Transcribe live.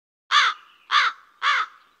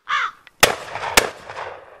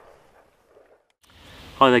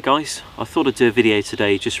Hi there guys, I thought I'd do a video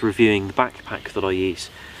today just reviewing the backpack that I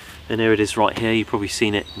use. And here it is right here. You've probably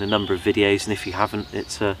seen it in a number of videos, and if you haven't,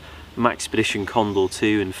 it's a Maxpedition Condor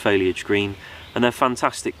 2 in foliage green. And they're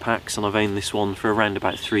fantastic packs, and I've owned this one for around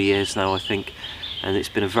about 3 years now I think. And it's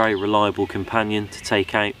been a very reliable companion to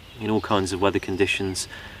take out in all kinds of weather conditions.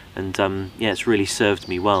 And yeah, it's really served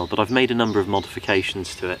me well. But I've made a number of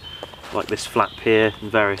modifications to it, like this flap here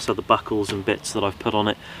and various other buckles and bits that I've put on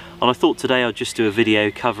it. And I thought today I'd just do a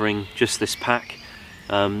video covering just this pack,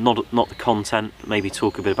 not the content, but maybe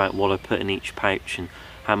talk a bit about what I put in each pouch and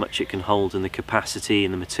how much it can hold and the capacity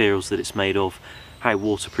and the materials that it's made of, how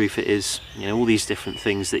waterproof it is, you know, all these different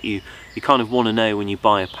things that you kind of want to know when you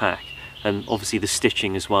buy a pack, and obviously the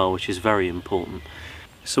stitching as well, which is very important.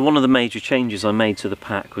 So one of the major changes I made to the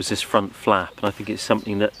pack was this front flap, and I think it's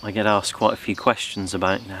something that I get asked quite a few questions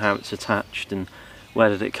about, you know, how it's attached and where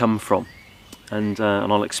did it come from. And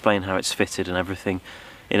I'll explain how it's fitted and everything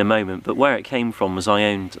in a moment. But where it came from was I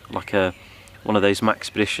owned like one of those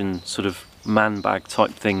Maxpedition sort of man bag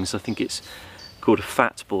type things. I think it's called a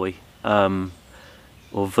Fat Boy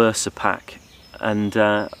or Versa pack. And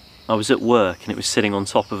I was at work and it was sitting on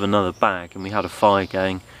top of another bag, and we had a fire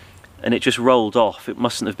going, and it just rolled off. It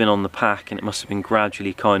mustn't have been on the pack, and it must have been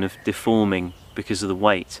gradually kind of deforming because of the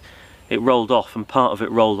weight. It rolled off, and part of it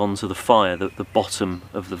rolled onto the fire, the bottom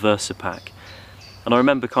of the Versa pack. And I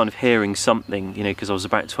remember kind of hearing something, you know, because I was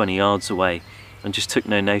about 20 yards away, and just took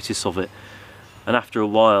no notice of it. And after a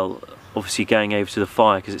while, obviously going over to the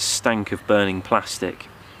fire, because it stank of burning plastic,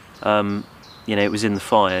 you know, it was in the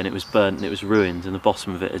fire and it was burnt and it was ruined, and the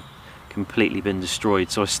bottom of it had completely been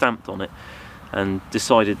destroyed. So I stamped on it and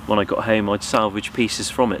decided when I got home I'd salvage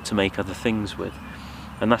pieces from it to make other things with.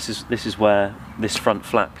 And this is where this front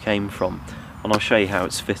flap came from, and I'll show you how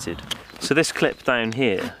it's fitted. So this clip down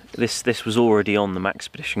here, this was already on the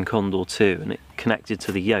Maxpedition Condor 2, and it connected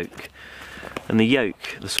to the yoke. And the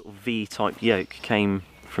yoke, the sort of V-type yoke, came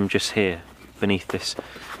from just here, beneath this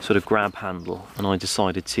sort of grab handle, and I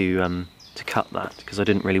decided to cut that because I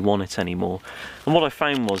didn't really want it anymore. And what I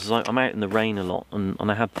found was, I'm out in the rain a lot, and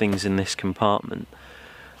I had things in this compartment,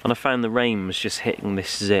 and I found the rain was just hitting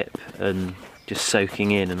this zip and just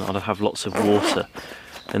soaking in, and I'd have lots of water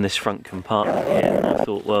in this front compartment here. And I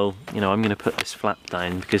thought, well, you know, I'm going to put this flap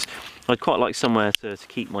down because I'd quite like somewhere to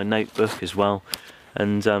keep my notebook as well.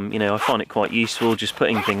 And you know, I find it quite useful just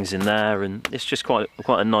putting things in there, and it's just quite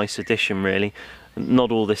a nice addition really.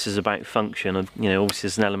 Not all this is about function, and you know, obviously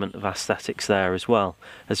there's an element of aesthetics there as well,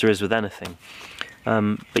 as there is with anything.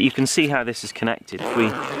 But you can see how this is connected. If we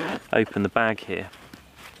open the bag here,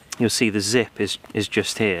 you'll see the zip is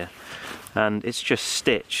just here, and it's just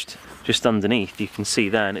stitched just underneath. You can see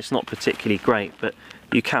there, and it's not particularly great, but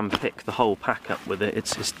you can pick the whole pack up with it.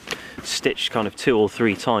 It's stitched kind of 2 or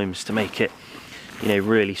 3 times to make it, you know,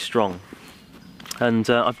 really strong. And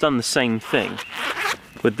I've done the same thing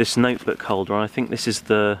with this notebook holder. I think this is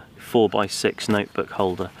the 4x6 notebook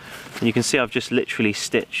holder, and you can see I've just literally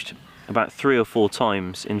stitched about 3 or 4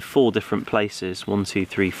 times in 4 different places, 1, 2,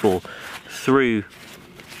 3, 4, through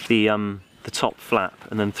the top flap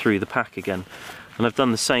and then through the pack again. And I've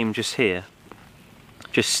done the same just here,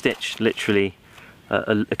 just stitched literally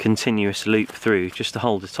a continuous loop through just to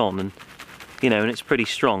hold it on, and you know, and it's pretty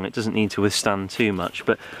strong. It doesn't need to withstand too much.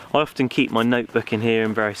 But I often keep my notebook in here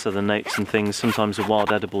and various other notes and things, sometimes a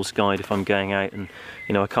wild edibles guide if I'm going out and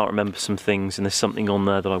you know, I can't remember some things and there's something on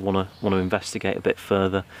there that I want to investigate a bit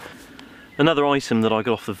further. Another item that I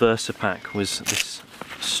got off the Versa pack was this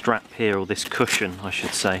strap here, or this cushion I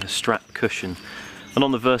should say, a strap cushion. And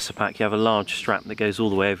on the Versa pack you have a large strap that goes all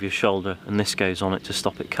the way over your shoulder, and this goes on it to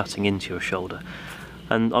stop it cutting into your shoulder.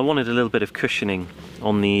 And I wanted a little bit of cushioning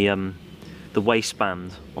on the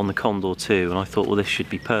waistband on the Condor 2, and I thought, well, this should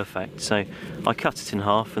be perfect. So I cut it in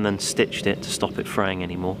half and then stitched it to stop it fraying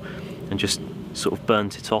anymore, and just sort of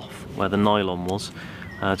burnt it off where the nylon was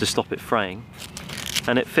to stop it fraying.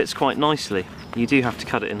 And it fits quite nicely. You do have to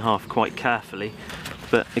cut it in half quite carefully,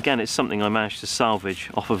 but again, it's something I managed to salvage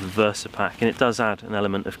off of the Versa pack, and it does add an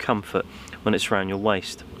element of comfort when it's around your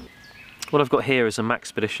waist. What I've got here is a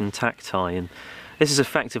Maxpedition tack tie, and this is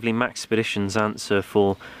effectively Maxpedition's answer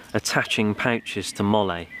for attaching pouches to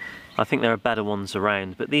molle. I think there are better ones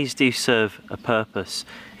around, but these do serve a purpose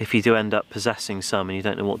if you do end up possessing some and you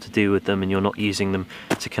don't know what to do with them and you're not using them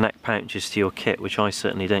to connect pouches to your kit, which I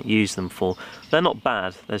certainly don't use them for. They're not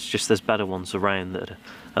bad, there's better ones around that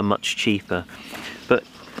are much cheaper. But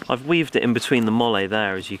I've weaved it in between the molle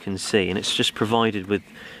there, as you can see, and it's just provided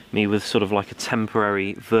me with sort of like a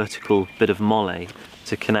temporary vertical bit of molle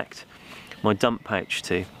to connect my dump pouch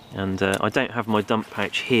to. And I don't have my dump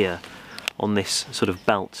pouch here on this sort of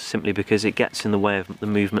belt, simply because it gets in the way of the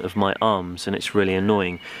movement of my arms and it's really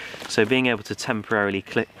annoying. So being able to temporarily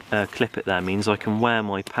clip it there means I can wear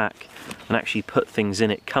my pack and actually put things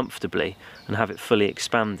in it comfortably and have it fully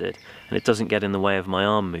expanded, and it doesn't get in the way of my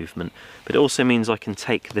arm movement. But it also means I can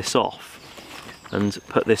take this off and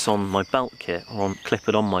put this on my belt kit, or clip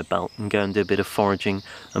it on my belt, and go and do a bit of foraging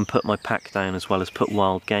and put my pack down, as well as put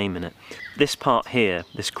wild game in it. This part here,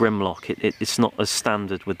 this Grimlock, it's not as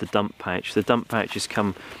standard with the dump pouch. The dump pouches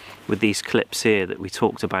come with these clips here that we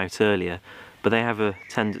talked about earlier, but they have a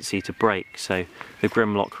tendency to break, so the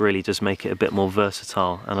Grimlock really does make it a bit more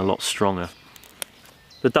versatile and a lot stronger.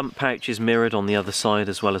 The dump pouch is mirrored on the other side,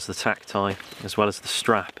 as well as the tack tie, as well as the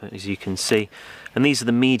strap, as you can see. And these are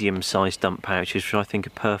the medium-sized dump pouches, which I think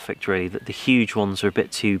are perfect really. That the huge ones are a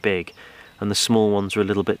bit too big and the small ones are a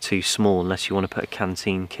little bit too small, unless you want to put a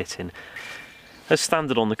canteen kit in. As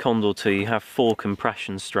standard on the Condor 2, you have 4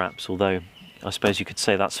 compression straps, although I suppose you could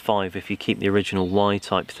say that's 5 if you keep the original Y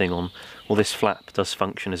type thing on. Well, this flap does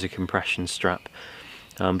function as a compression strap,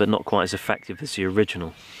 but not quite as effective as the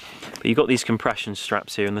original. But you've got these compression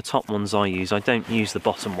straps here, and the top ones I use. I don't use the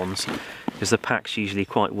bottom ones because the pack's usually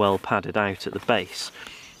quite well padded out at the base.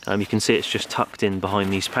 You can see it's just tucked in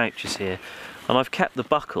behind these pouches here, and I've kept the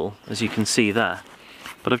buckle, as you can see there,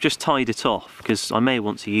 but I've just tied it off because I may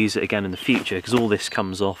want to use it again in the future, because all this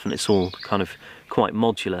comes off and it's all kind of quite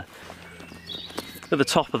modular. At the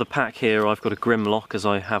top of the pack here I've got a Grimlock, as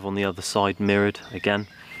I have on the other side, mirrored again,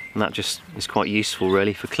 and that just is quite useful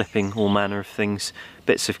really for clipping all manner of things,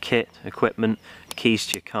 bits of kit, equipment, keys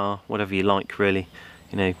to your car, whatever you like really.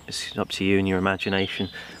 You know, it's up to you and your imagination.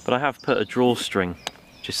 But I have put a drawstring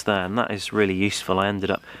just there, and that is really useful. I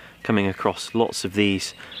ended up coming across lots of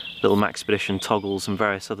these little Maxpedition toggles and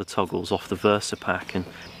various other toggles off the Versa pack and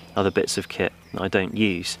other bits of kit that I don't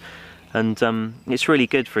use. And it's really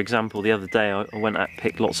good. For example, the other day I went out and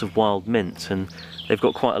picked lots of wild mint, and they've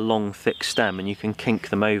got quite a long thick stem, and you can kink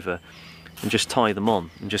them over and just tie them on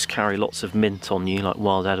and just carry lots of mint on you, like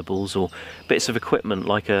wild edibles, or bits of equipment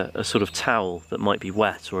like a sort of towel that might be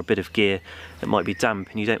wet, or a bit of gear that might be damp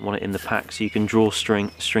and you don't want it in the pack, so you can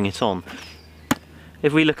string it on.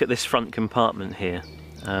 If we look at this front compartment here,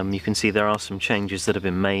 you can see there are some changes that have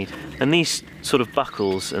been made, and these sort of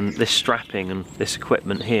buckles and this strapping and this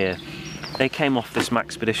equipment here, they came off this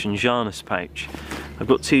Maxpedition Janus pouch. I've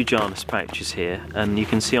got 2 Janus pouches here, and you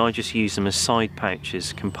can see I just use them as side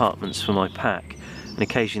pouches, compartments for my pack, and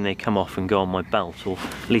occasionally they come off and go on my belt, or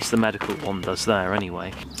at least the medical one does there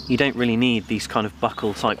anyway. You don't really need these kind of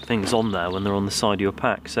buckle type things on there when they're on the side of your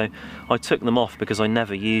pack, so I took them off because I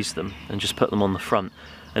never use them and just put them on the front,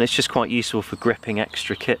 and it's just quite useful for gripping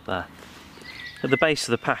extra kit there. At the base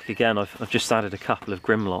of the pack again, I've just added a couple of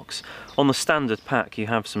Grimlocks. On the standard pack you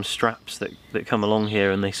have some straps that come along here,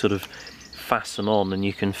 and they sort of fasten on and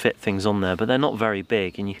you can fit things on there, but they're not very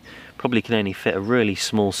big, and you probably can only fit a really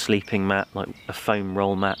small sleeping mat, like a foam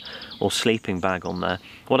roll mat or sleeping bag on there.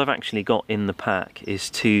 What I've actually got in the pack is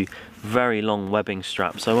 2 very long webbing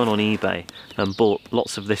straps. I went on eBay and bought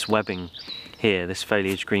lots of this webbing here, this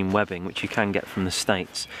foliage green webbing, which you can get from the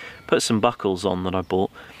States. Put some buckles on that I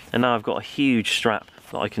bought, and now I've got a huge strap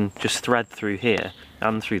that I can just thread through here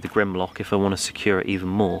and through the Grimlock if I want to secure it even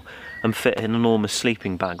more, and fit an enormous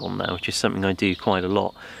sleeping bag on there, which is something I do quite a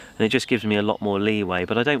lot, and it just gives me a lot more leeway.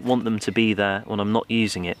 But I don't want them to be there when I'm not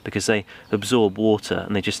using it, because they absorb water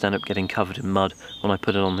and they just end up getting covered in mud when I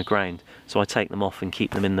put it on the ground, so I take them off and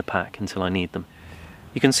keep them in the pack until I need them.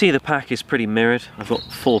 You can see the pack is pretty mirrored. I've got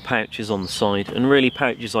 4 pouches on the side, and really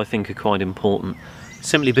pouches I think are quite important,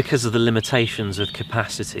 simply because of the limitations of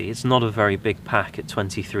capacity. It's not a very big pack at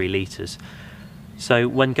 23 litres. So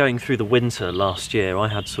when going through the winter last year, I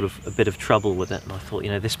had sort of a bit of trouble with it, and I thought,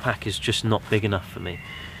 you know, this pack is just not big enough for me.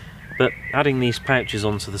 But adding these pouches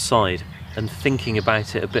onto the side and thinking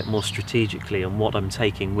about it a bit more strategically and what I'm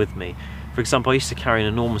taking with me. For example, I used to carry an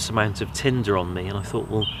enormous amount of tinder on me, and I thought,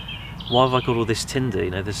 well, why have I got all this tinder?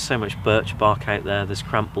 You know, there's so much birch bark out there, there's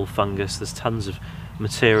crampball fungus, there's tons of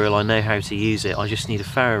material, I know how to use it, I just need a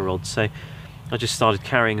ferro rod. So I just started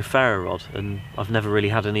carrying a ferro rod, and I've never really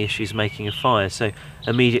had any issues making a fire. So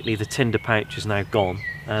immediately the tinder pouch is now gone,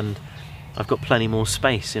 and I've got plenty more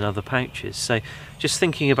space in other pouches. So just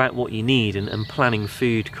thinking about what you need, and planning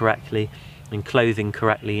food correctly and clothing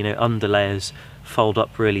correctly, you know, underlayers fold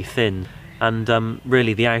up really thin, and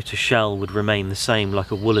really the outer shell would remain the same, like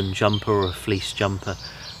a woolen jumper or a fleece jumper,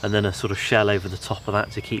 and then a sort of shell over the top of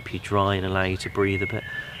that to keep you dry and allow you to breathe a bit.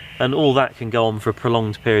 And all that can go on for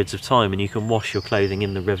prolonged periods of time, and you can wash your clothing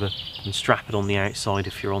in the river and strap it on the outside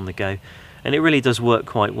if you're on the go. And it really does work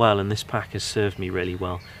quite well, and this pack has served me really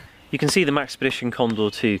well. You can see the Maxpedition Condor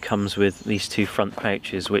 2 comes with these two front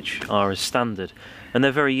pouches, which are as standard, and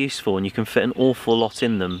they're very useful, and you can fit an awful lot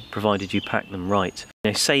in them provided you pack them right.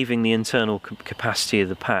 You know, saving the internal capacity of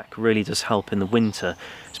the pack really does help in the winter,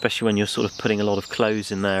 especially when you're sort of putting a lot of clothes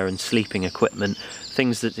in there and sleeping equipment,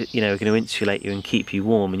 things that, you know, are going to insulate you and keep you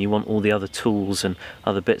warm, and you want all the other tools and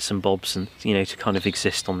other bits and bobs, and, you know, to kind of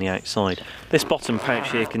exist on the outside. This bottom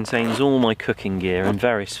pouch here contains all my cooking gear and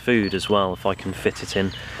various food as well, if I can fit it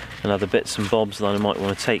in, and other bits and bobs that I might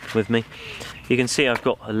want to take with me. You can see I've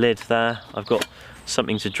got a lid there, I've got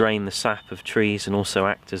something to drain the sap of trees and also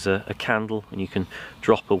act as a candle, and you can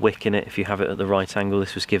drop a wick in it if you have it at the right angle.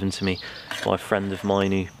 This was given to me by a friend of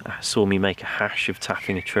mine who saw me make a hash of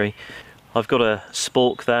tapping a tree. I've got a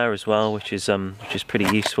spork there as well, which is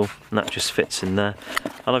pretty useful, and that just fits in there.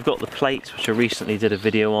 And I've got the plate, which I recently did a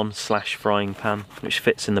video on, / frying pan, which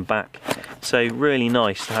fits in the back. So really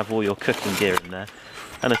nice to have all your cooking gear in there.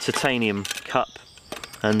 And a titanium cup,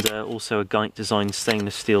 and also a Geit designed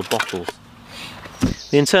stainless steel bottle.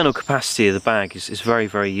 The internal capacity of the bag is very,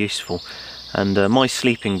 very useful, and my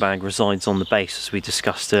sleeping bag resides on the base, as we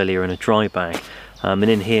discussed earlier, in a dry bag, and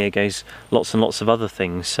in here goes lots and lots of other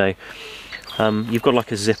things. So you've got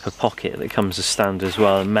like a zipper pocket that comes as standard as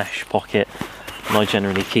well, a mesh pocket, and I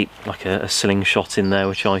generally keep like a slingshot in there,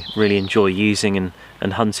 which I really enjoy using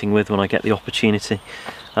and hunting with when I get the opportunity.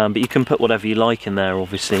 But you can put whatever you like in there,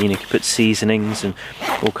 obviously. You know, you can put seasonings and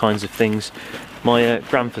all kinds of things. My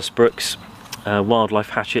Grampus Brooks wildlife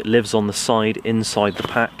hatchet lives on the side inside the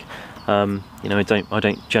pack. You know, I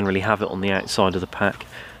don't generally have it on the outside of the pack,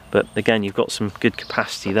 but again, you've got some good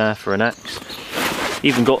capacity there for an axe.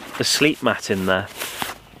 Even got a sleep mat in there,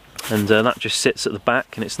 and that just sits at the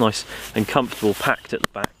back, and it's nice and comfortable packed at the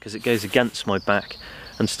back because it goes against my back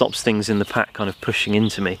and stops things in the pack kind of pushing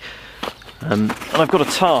into me. And I've got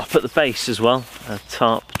a tarp at the base as well, a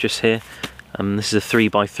tarp just here. This is a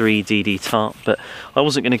 3x3 DD tarp, but I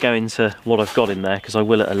wasn't going to go into what I've got in there because I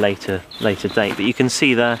will at a later date. But you can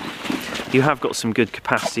see there, you have got some good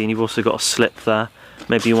capacity, and you've also got a slip there.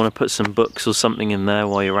 Maybe you want to put some books or something in there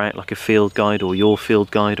while you're out, like a field guide or your field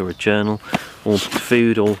guide or a journal or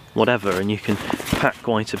food or whatever, and you can pack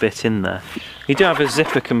quite a bit in there. You do have a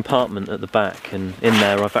zipper compartment at the back, and in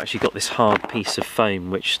there I've actually got this hard piece of foam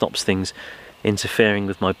which stops things interfering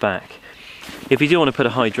with my back. If you do want to put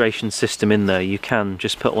a hydration system in there, you can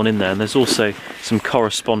just put one in there, and there's also some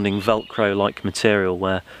corresponding Velcro like material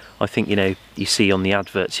where I think, you know, you see on the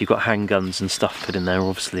adverts you've got handguns and stuff put in there.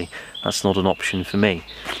 Obviously that's not an option for me,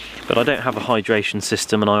 but I don't have a hydration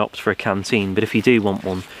system and I opt for a canteen. But if you do want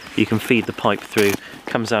one, you can feed the pipe through,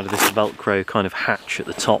 comes out of this Velcro kind of hatch at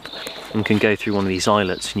the top and can go through one of these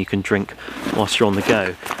eyelets, and you can drink whilst you're on the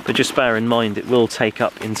go. But just bear in mind it will take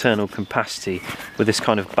up internal capacity with this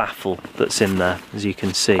kind of baffle that's in there, as you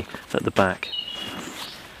can see at the back.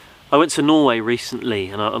 I went to Norway recently,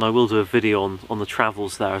 and I will do a video on the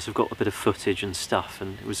travels there, as I've got a bit of footage and stuff,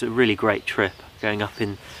 and it was a really great trip, going up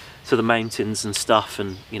into the mountains and stuff,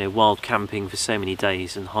 and, you know, wild camping for so many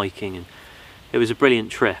days and hiking, and it was a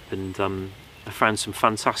brilliant trip. And I found some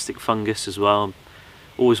fantastic fungus as well.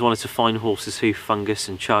 Always wanted to find horse's hoof fungus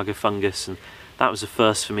and chaga fungus, and that was a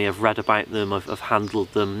first for me. I've read about them, I've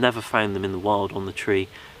handled them, never found them in the wild on the tree,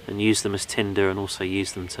 and used them as tinder, and also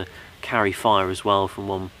used them to carry fire as well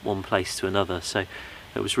from one place to another. So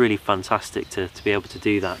it was really fantastic to be able to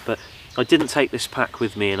do that. But I didn't take this pack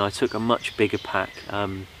with me, and I took a much bigger pack.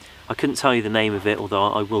 I couldn't tell you the name of it, although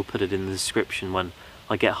I will put it in the description when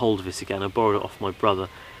I get hold of it again. I borrowed it off my brother,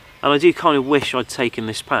 and I do kind of wish I'd taken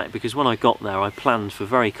this pack, because when I got there I planned for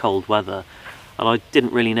very cold weather, and I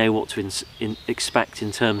didn't really know what to expect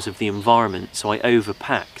in terms of the environment, so I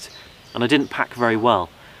overpacked, and I didn't pack very well.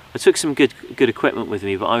 I took some good equipment with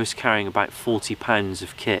me, but I was carrying about 40 pounds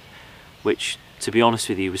of kit, which, to be honest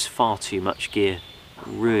with you, was far too much gear. It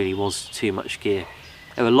really was too much gear.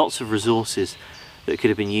 There were lots of resources that could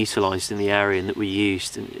have been utilised in the area and that were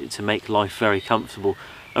used to make life very comfortable,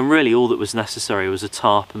 and really all that was necessary was a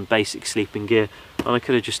tarp and basic sleeping gear. And I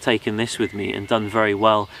could have just taken this with me and done very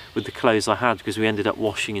well with the clothes I had, because we ended up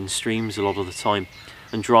washing in streams a lot of the time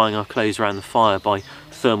and drying our clothes around the fire by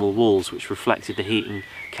thermal walls, which reflected the heat and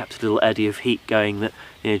kept a little eddy of heat going that,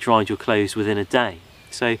 you know, dried your clothes within a day.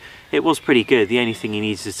 So it was pretty good. The only thing you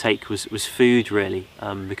needed to take was food, really,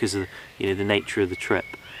 because of the nature of the trip.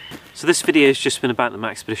 So this video has just been about the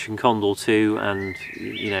Maxpedition Condor 2, and,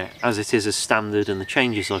 you know, as it is as standard, and the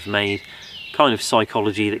changes I've made, kind of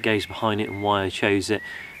psychology that goes behind it and why I chose it,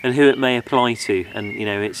 and who it may apply to, and, you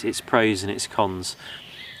know, its pros and its cons.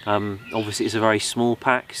 Obviously it's a very small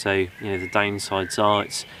pack, so, you know, the downsides are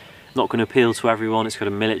it's Not going to appeal to everyone. It's got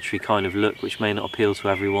a military kind of look which may not appeal to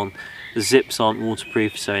everyone. The zips aren't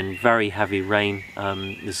waterproof, so in very heavy rain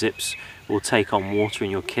the zips will take on water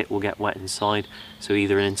and your kit will get wet inside, so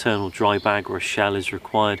either an internal dry bag or a shell is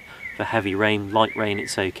required for heavy rain. Light rain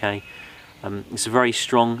it's okay. It's very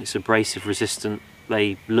strong, it's abrasive resistant.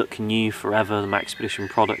 They look new forever, the Maxpedition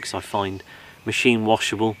products. I find machine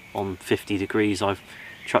washable on 50 degrees. I've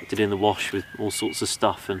chucked it in the wash with all sorts of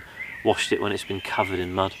stuff and washed it when it's been covered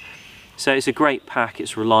in mud. So it's a great pack,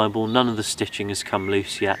 it's reliable, none of the stitching has come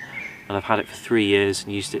loose yet, and I've had it for 3 years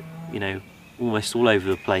and used it, you know, almost all over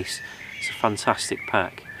the place. It's a fantastic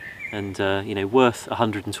pack, and you know, worth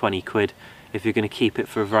 120 quid if you're going to keep it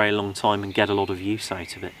for a very long time and get a lot of use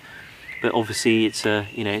out of it. But obviously it's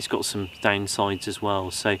you know, it's got some downsides as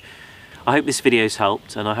well. So I hope this video's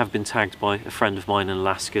helped, and I have been tagged by a friend of mine in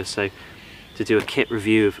Alaska, so to do a kit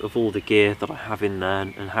review of all the gear that I have in there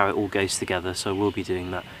and how it all goes together, so we'll be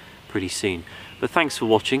doing that pretty soon. But thanks for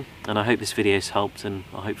watching, and I hope this video's helped, and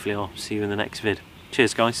hopefully I'll see you in the next vid.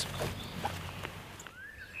 Cheers guys.